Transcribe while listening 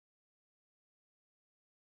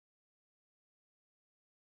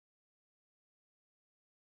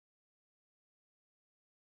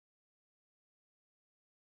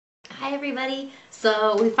Hi everybody.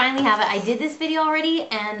 So we finally have it. I did this video already,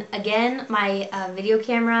 and again my video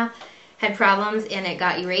camera had problems and it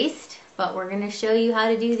got erased, but we're going to show you how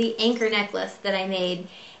to do the anchor necklace that I made.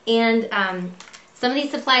 And some of these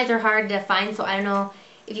supplies are hard to find, so I don't know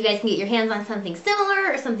if you guys can get your hands on something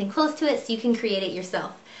similar or something close to it so you can create it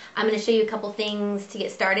yourself. I'm going to show you a couple things to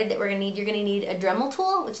get started that we're going to need. You're going to need a Dremel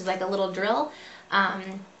tool, which is like a little drill, some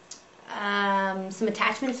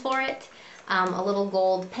attachments for it, a little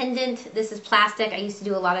gold pendant. This is plastic. I used to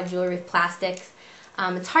do a lot of jewelry with plastics.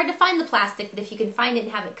 It's hard to find the plastic, but if you can find it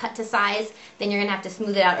and have it cut to size, then you're going to have to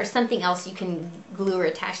smooth it out, or something else you can glue or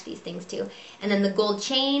attach these things to. And then the gold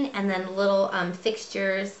chain, and then little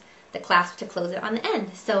fixtures, the clasp to close it on the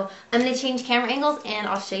end. So I'm going to change camera angles, and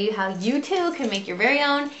I'll show you how you too can make your very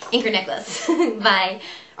own anchor necklace. But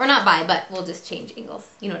we'll just change angles.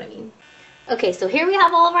 You know what I mean. Okay, so here we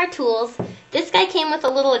have all of our tools. This guy came with a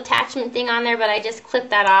little attachment thing on there, but I just clipped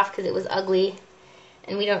that off because it was ugly,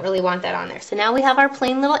 and we don't really want that on there. So now we have our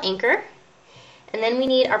plain little anchor, and then we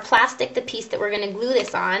need our plastic, the piece that we're going to glue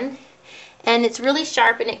this on. And it's really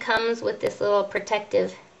sharp, and it comes with this little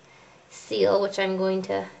protective seal, which I'm going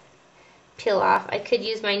to peel off. I could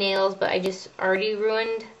use my nails, but I just already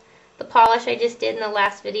ruined the polish I just did in the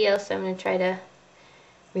last video, so I'm going to try to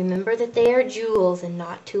remember that they are jewels and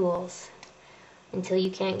not tools until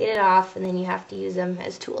you can't get it off, and then you have to use them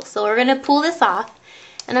as tools. So we're going to pull this off,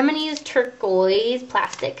 and I'm going to use turquoise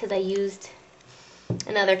plastic because I used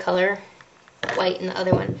another color, white in the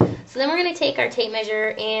other one. So then we're going to take our tape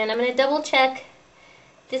measure, and I'm going to double check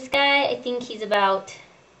this guy. I think he's a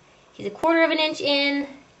 1/4 of an inch in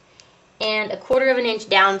and 1/4 of an inch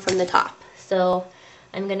down from the top. So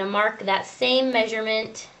I'm going to mark that same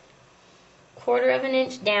measurement, 1/4 of an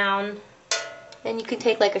inch down. Then you can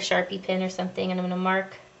take like a Sharpie pen or something, and I'm going to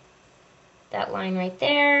mark that line right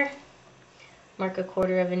there. Mark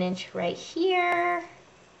 1/4 of an inch right here.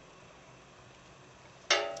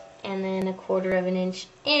 And then 1/4 of an inch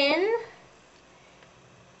in.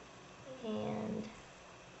 And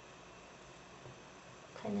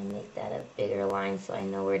kind of make that a bigger line so I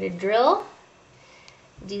know where to drill.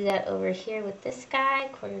 Do that over here with this guy,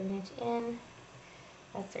 1/4 of an inch in.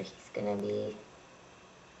 That's where he's going to be.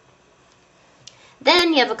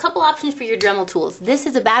 Then you have a couple options for your Dremel tools. This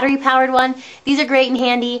is a battery-powered one. These are great and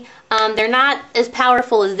handy. They're not as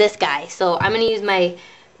powerful as this guy, so I'm going to use my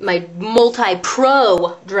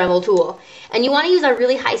multi-pro Dremel tool. And you want to use a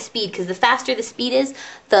really high speed, because the faster the speed is,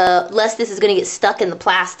 the less this is going to get stuck in the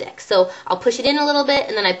plastic. So I'll push it in a little bit,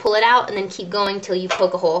 and then I pull it out, and then keep going till you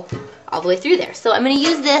poke a hole all the way through there. So I'm going to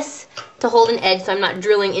use this to hold an edge so I'm not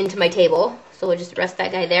drilling into my table. So we'll just rest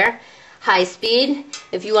that guy there. High speed.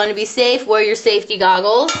 If you want to be safe, wear your safety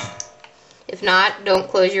goggles. If not, don't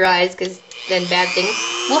close your eyes, because then bad things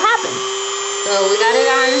will happen. So we got it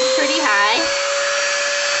on pretty high.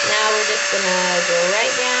 Now we're just going to go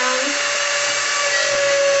right down.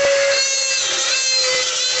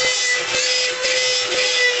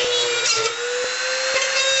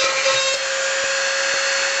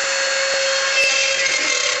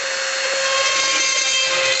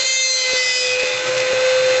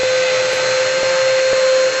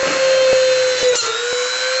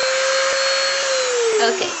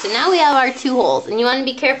 Okay, so now we have our 2 holes, and you want to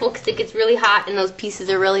be careful because it gets really hot, and those pieces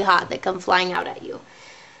are really hot that come flying out at you.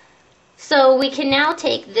 So we can now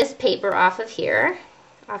take this paper off of here,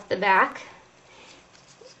 off the back,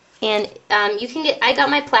 and you can get, I got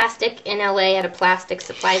my plastic in LA at a plastic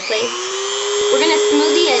supply place. We're going to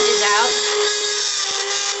smooth the edges out.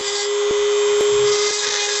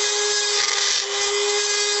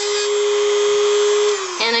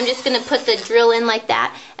 I'm just going to put the drill in like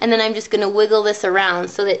that, and then I'm just going to wiggle this around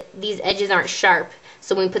so that these edges aren't sharp.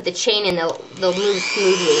 So when we put the chain in, they'll move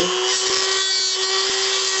smoothly.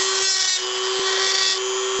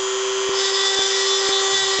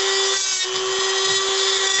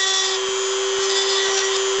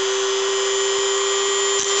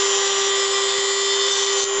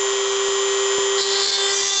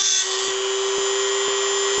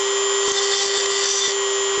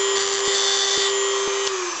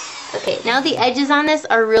 Okay, now the edges on this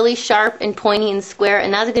are really sharp and pointy and square,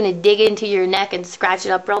 and now they're going to dig into your neck and scratch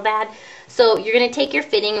it up real bad. So you're going to take your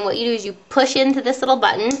fitting, and what you do is you push into this little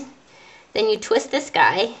button, then you twist this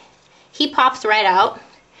guy. He pops right out,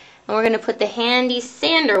 and we're going to put the handy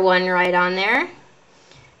sander one right on there.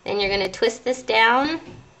 Then you're going to twist this down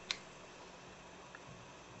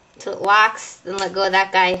so it locks, then let go of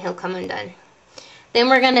that guy, and he'll come undone. Then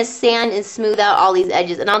we're going to sand and smooth out all these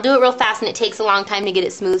edges. And I'll do it real fast, and it takes a long time to get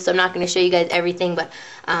it smooth, so I'm not going to show you guys everything, but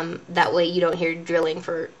that way you don't hear drilling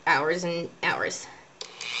for hours and hours.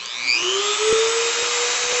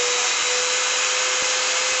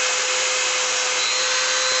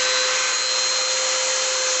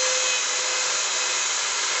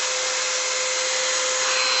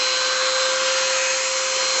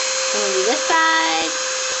 side.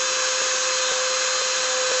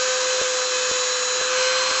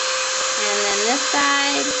 And then this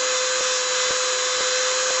side.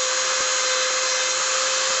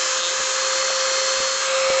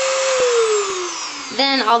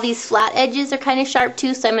 Then all these flat edges are kind of sharp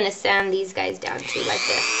too, so I'm going to sand these guys down too, like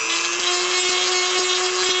this.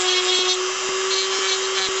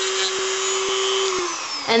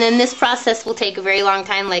 And then this process will take a very long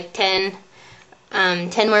time, like 10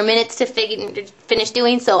 more minutes to finish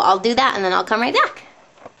doing, so I'll do that and then I'll come right back.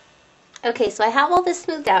 Okay, so I have all this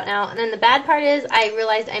smoothed out now, and then the bad part is I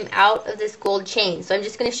realized I'm out of this gold chain, so I'm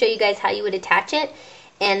just going to show you guys how you would attach it,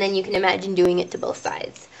 and then you can imagine doing it to both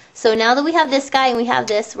sides. So now that we have this guy and we have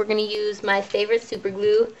this, we're going to use my favorite super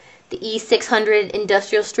glue, the E600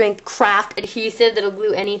 industrial strength craft adhesive that'll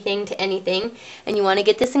glue anything to anything. And you want to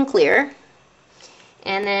get this in clear.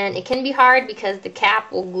 And then it can be hard because the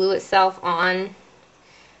cap will glue itself on.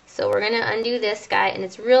 So we're going to undo this guy, and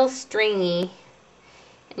it's real stringy.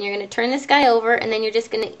 And you're going to turn this guy over, and then you're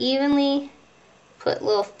just going to evenly put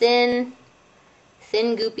little thin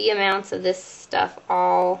goopy amounts of this stuff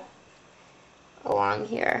all along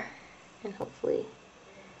here, and hopefully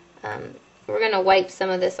we're going to wipe some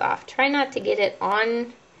of this off. Try not to get it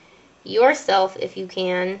on yourself if you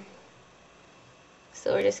can.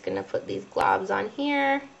 So we're just going to put these globs on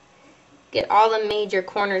here, get all the major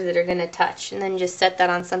corners that are going to touch, and then just set that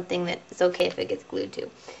on something that is okay if it gets glued to.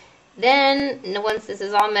 Then once this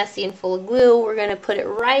is all messy and full of glue, we're going to put it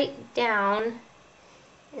right down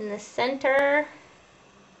in the center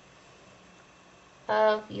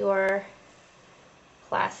of your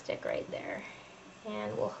plastic right there,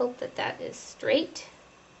 and we'll hope that that is straight.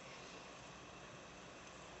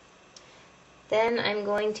 Then I'm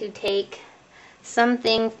going to take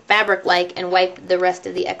something fabric-like and wipe the rest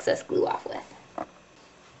of the excess glue off with.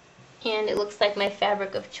 And it looks like my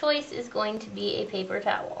fabric of choice is going to be a paper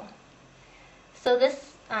towel. So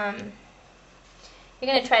this, you're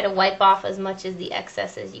going to try to wipe off as much of the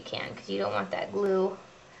excess as you can, because you don't want that glue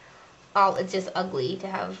it's just ugly to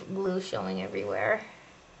have glue showing everywhere.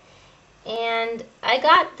 And I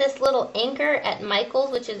got this little anchor at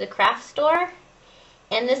Michael's, which is a craft store,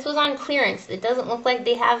 and this was on clearance. It doesn't look like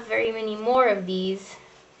they have very many more of these.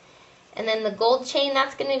 And then the gold chain,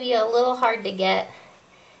 that's going to be a little hard to get.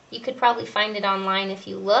 You could probably find it online if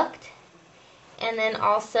you looked. And then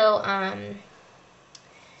also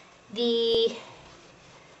the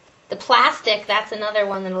plastic, that's another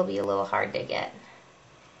one that'll be a little hard to get.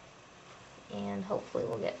 And hopefully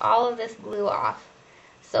we'll get all of this glue off.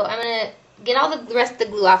 So I'm going to get all the rest of the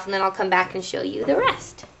glue off, and then I'll come back and show you the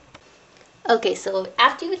rest. Okay, so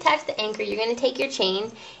after you attach the anchor, you're going to take your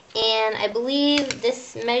chain, and I believe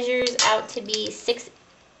this measures out to be 6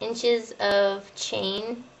 inches of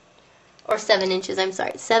chain, or 7 inches, I'm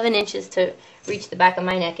sorry, 7 inches to reach the back of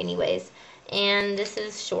my neck anyways. And this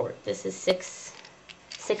is short, this is 6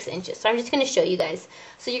 inches. So I'm just going to show you guys.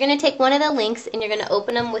 So you're going to take one of the links, and you're going to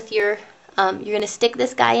open them with your, you're going to stick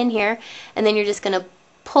this guy in here, and then you're just going to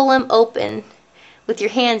pull him open with your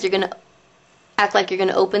hands. You're going to act like you're going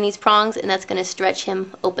to open these prongs, and that's going to stretch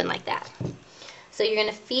him open like that. So you're going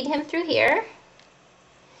to feed him through here.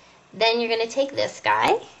 Then you're going to take this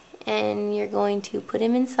guy, and you're going to put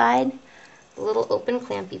him inside the little open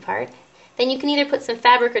clampy part. Then you can either put some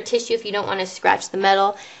fabric or tissue if you don't want to scratch the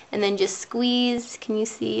metal, and then just squeeze. Can you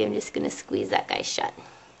see? I'm just going to squeeze that guy shut.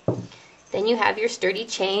 Then you have your sturdy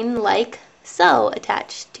chain like so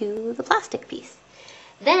attached to the plastic piece.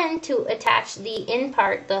 Then to attach the in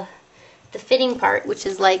part, the fitting part, which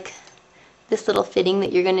is like this little fitting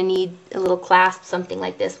that you're going to need a little clasp, something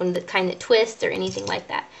like this, one the kind that twists or anything like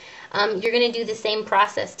that. You're going to do the same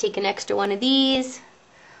process. Take an extra one of these,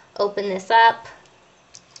 open this up.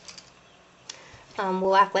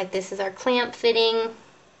 We'll act like this is our clamp fitting.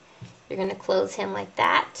 You're going to close him like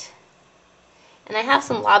that. And I have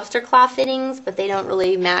some lobster claw fittings, but they don't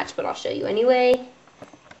really match, but I'll show you anyway.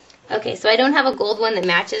 Okay, so I don't have a gold one that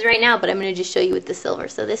matches right now, but I'm going to just show you with the silver.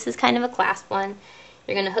 So this is kind of a clasp one.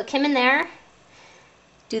 You're going to hook him in there,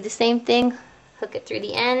 do the same thing, hook it through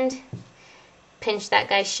the end, pinch that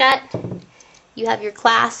guy shut. You have your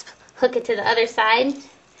clasp, hook it to the other side,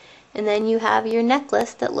 and then you have your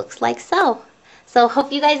necklace that looks like so. So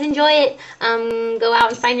hope you guys enjoy it. Go out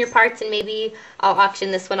and find your parts, and maybe I'll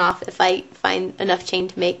auction this one off if I find enough chain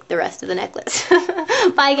to make the rest of the necklace.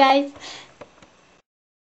 Bye guys.